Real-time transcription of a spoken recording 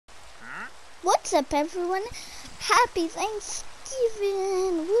What's up, everyone? Happy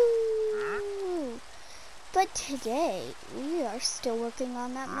Thanksgiving! Woo! But today, we are still working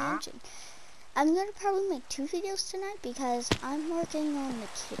on that mansion. I'm gonna probably make 2 videos tonight because I'm working on the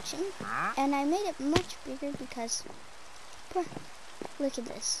kitchen. And I made it much bigger because, look at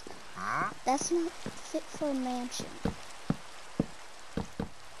this. That's not fit for a mansion.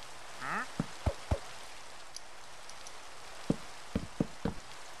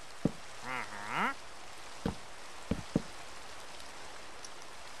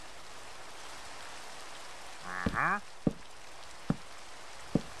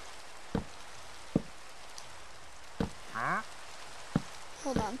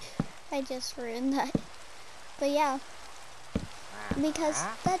 Hold on, I just ruined that. But yeah, because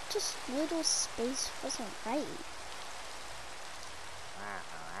that just little space wasn't right.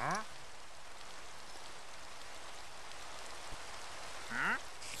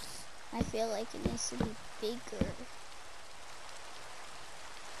 I feel like it needs to be bigger.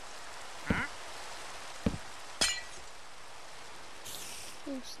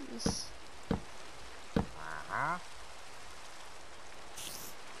 Oopsies.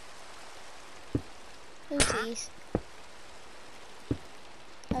 Oopsies.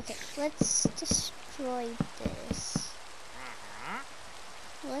 Okay, let's destroy this.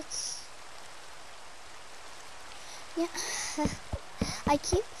 Yeah, I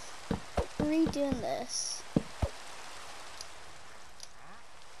keep redoing this.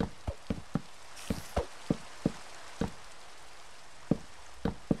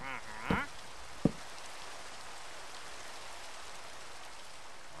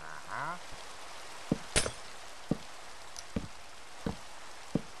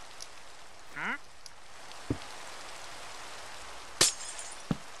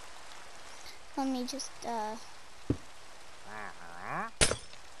 Let me just,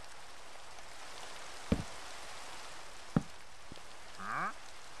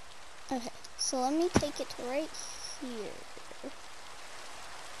 okay, so let me take it to right here.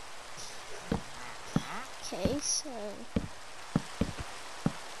 Okay, so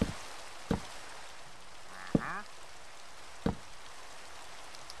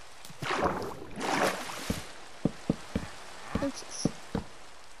oops.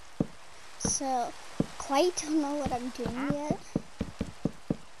 So quite don't know what I'm doing yet,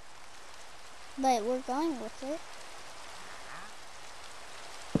 but we're going with it.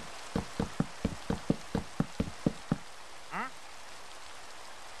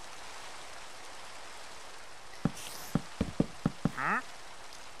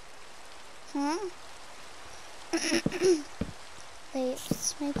 Wait,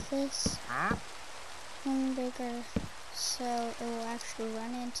 let's make this one bigger so it will actually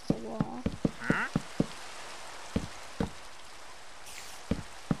run into the wall.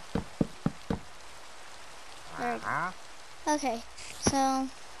 There we go. Okay, so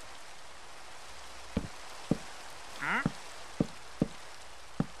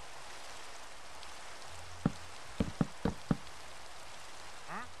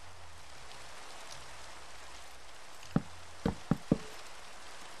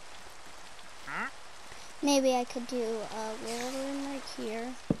maybe I could do a little room right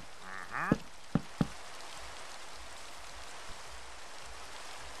here.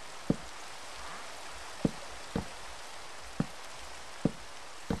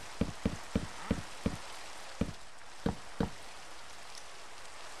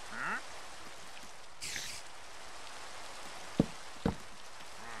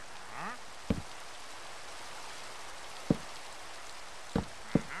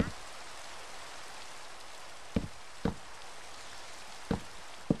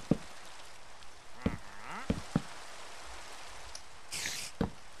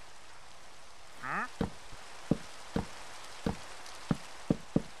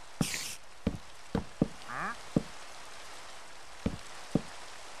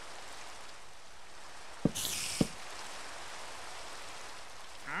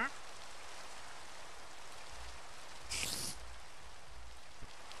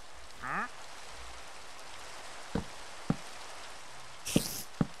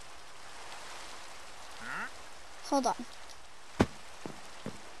 Hold on.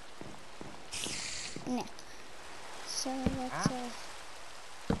 No. So let's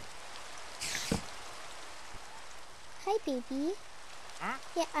hi baby.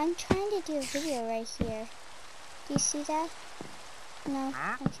 Yeah, I'm trying to do a video right here. Do you see that? No?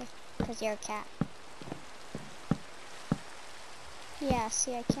 Okay. Because you're a cat. Yeah,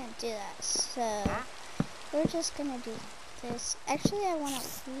 see, I can't do that. So we're just gonna do this. Actually, I want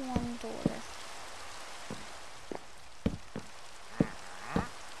one door.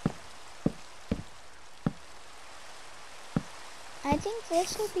 think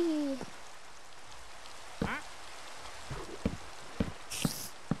this will be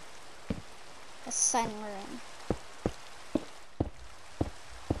a sunroom.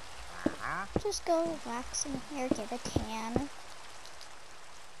 Just go relax in here, get a tan.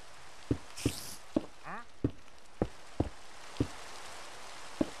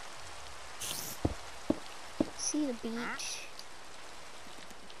 See the beach.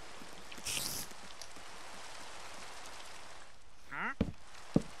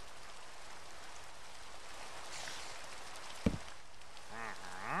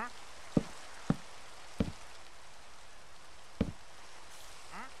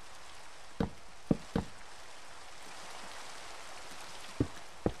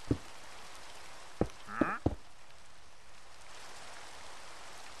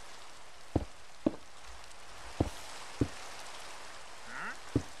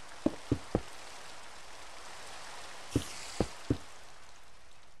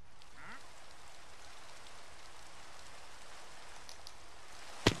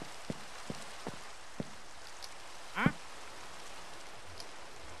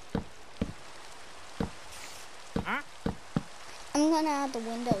 I'm gonna add the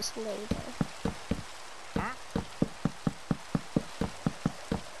windows later.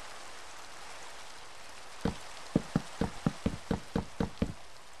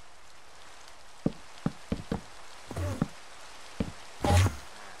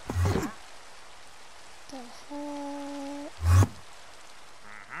 The heck?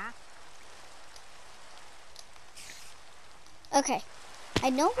 Okay, I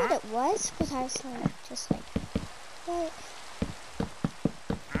know what it was, but I was like, just like, what?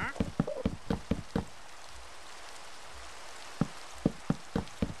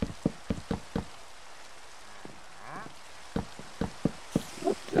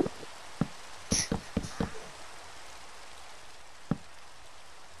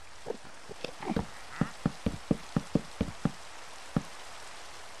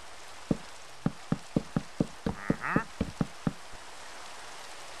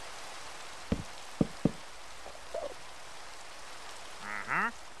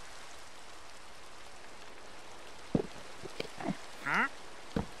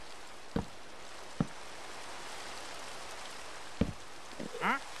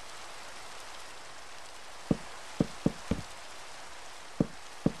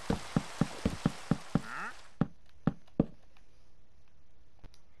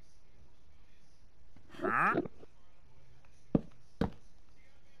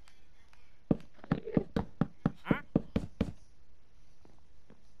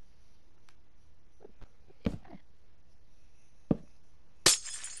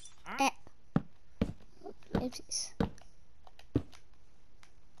 Oopsies.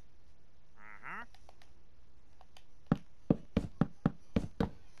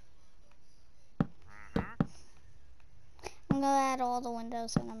 I'm gonna add all the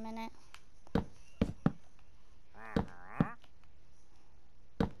windows in a minute.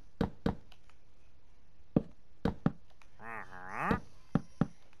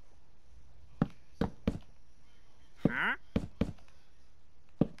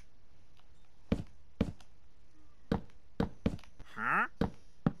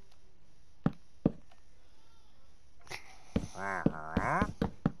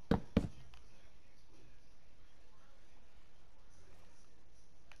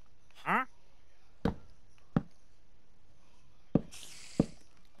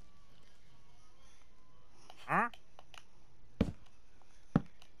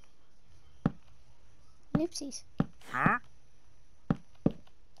 Oopsies.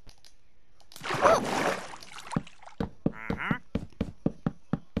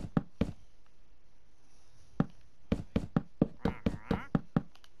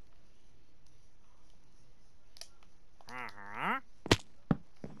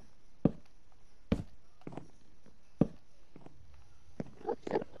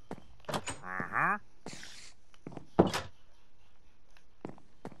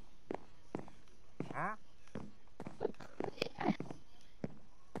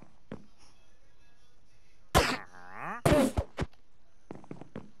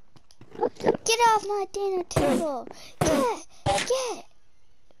 Get off my dinner table! Get!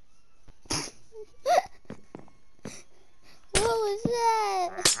 What was that?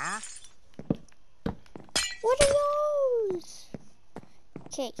 What are those?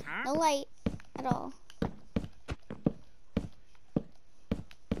 Okay, no light at all.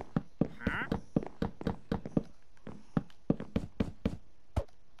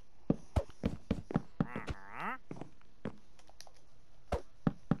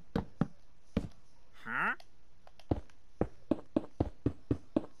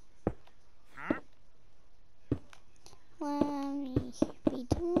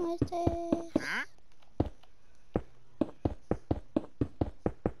 this.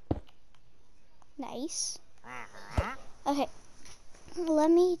 Nice. Okay, let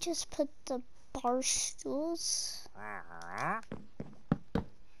me just put the bar stools.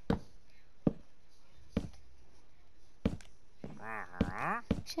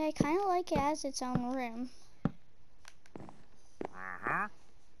 See, I kind of like it as its own room.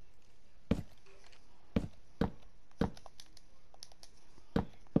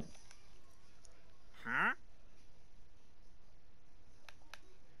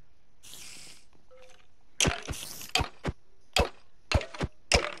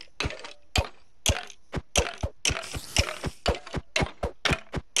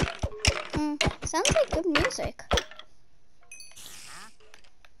 Sounds like good music.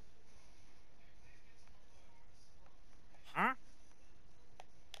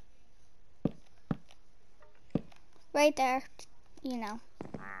 Right there, you know.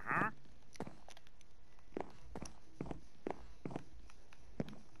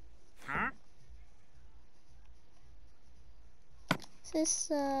 Is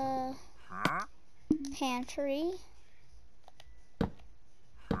this pantry?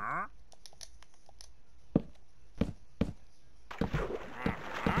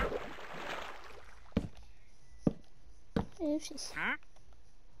 Oopsies.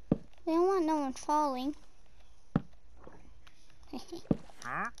 We don't want no one falling.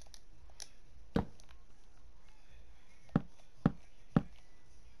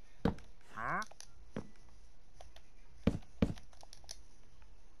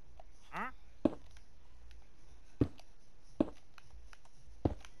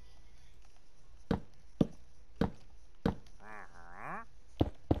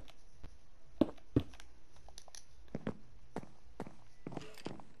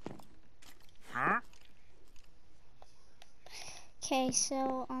 Okay,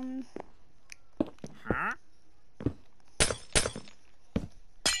 so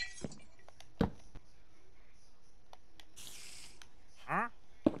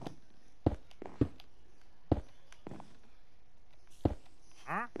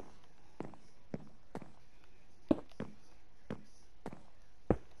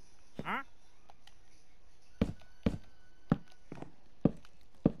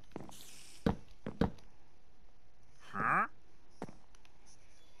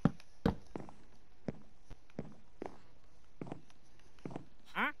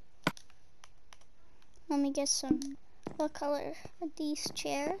let me get some. What color are these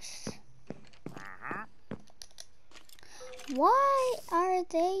chairs? Why are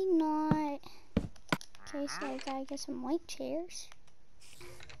they not? Okay, so I gotta get some white chairs.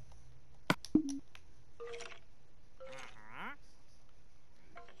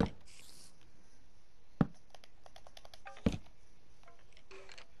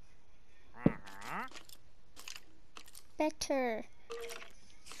 Better.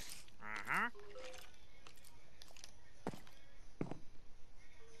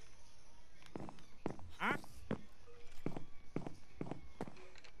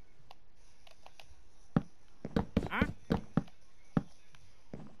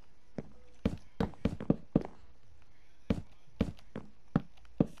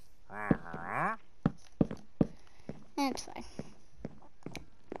 That's fine.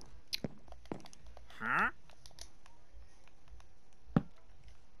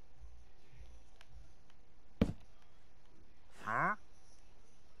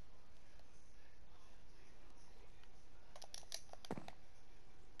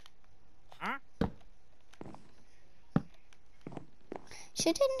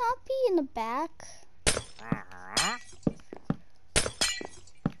 Should it not be in the back?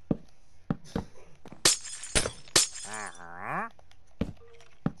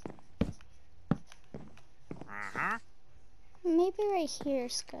 Maybe right here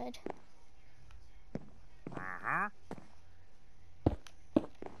is good.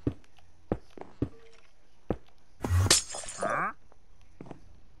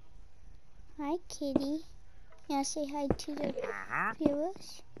 Hi, kitty. You wanna say hi to the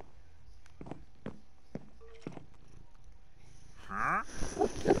viewers?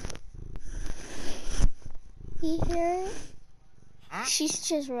 You hear it? She's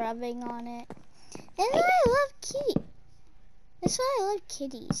just rubbing on it. And I love kitty. That's why I love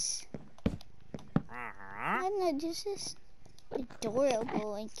kitties. I don't know, this is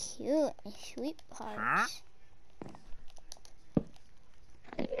adorable and cute and sweet parts.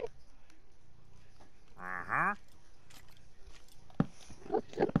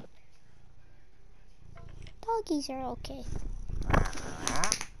 Doggies are okay.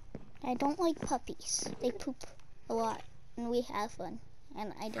 I don't like puppies. They poop a lot and we have one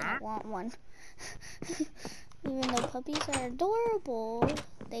and I didn't want one. Even though puppies are adorable,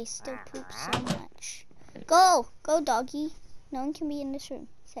 they still poop so much. Go! Go, doggy. No one can be in this room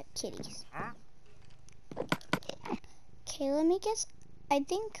except kitties. Okay, let me guess. I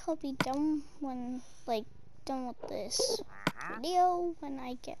think I'll be done when, done with this video when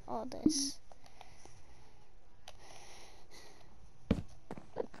I get all this.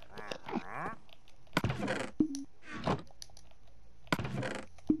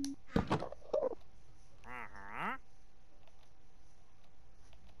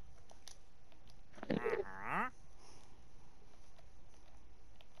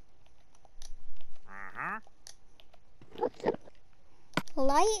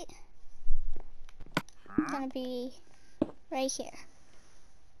 Light gonna be right here.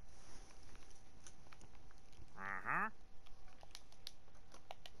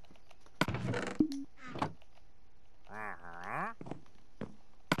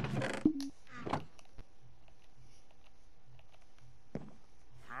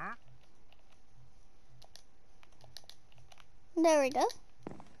 There we go.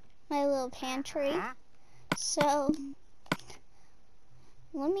 My little pantry. So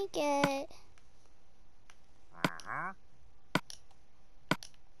let me get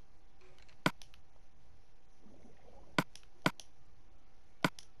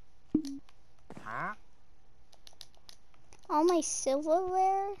all my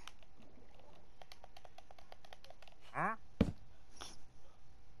silverware.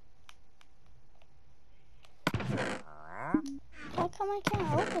 How come I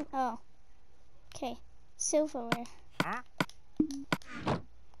can't open? Oh, okay, silverware.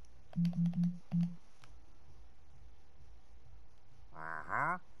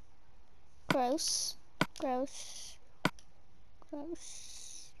 Gross, gross, gross.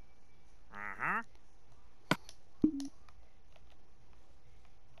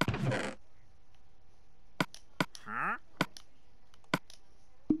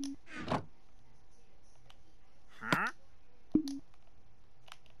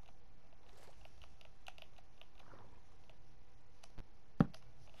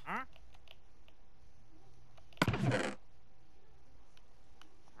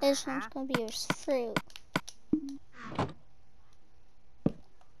 This one's gonna be your fruit.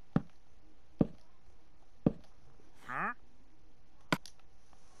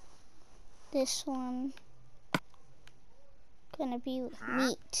 This one gonna be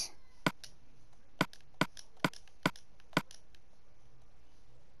meat.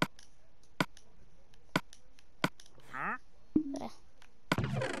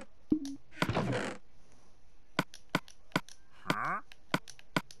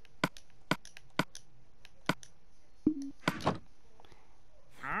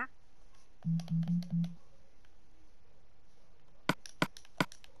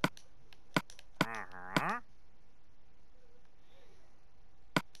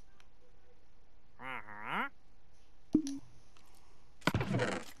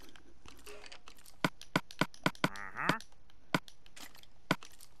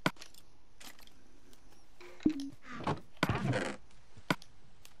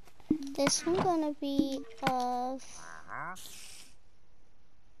 This one gonna be of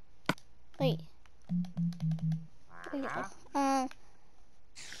wait.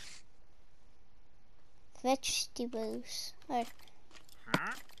 Vegetables or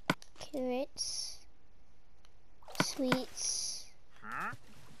carrots, sweets.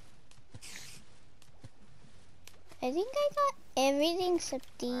 I think I got everything except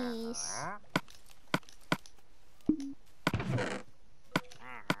these.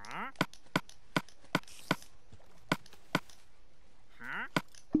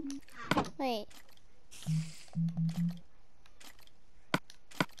 Wait.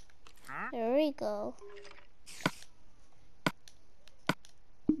 There we go.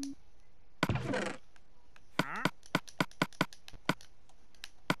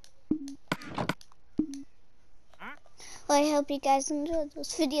 Well, I hope you guys enjoyed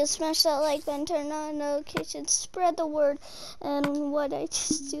this video. Smash that like button, turn on notifications, spread the word, and what I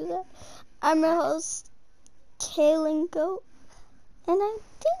just do that. I'm your host, Kaylin Goat, and I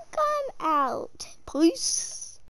think I'm out. Peace.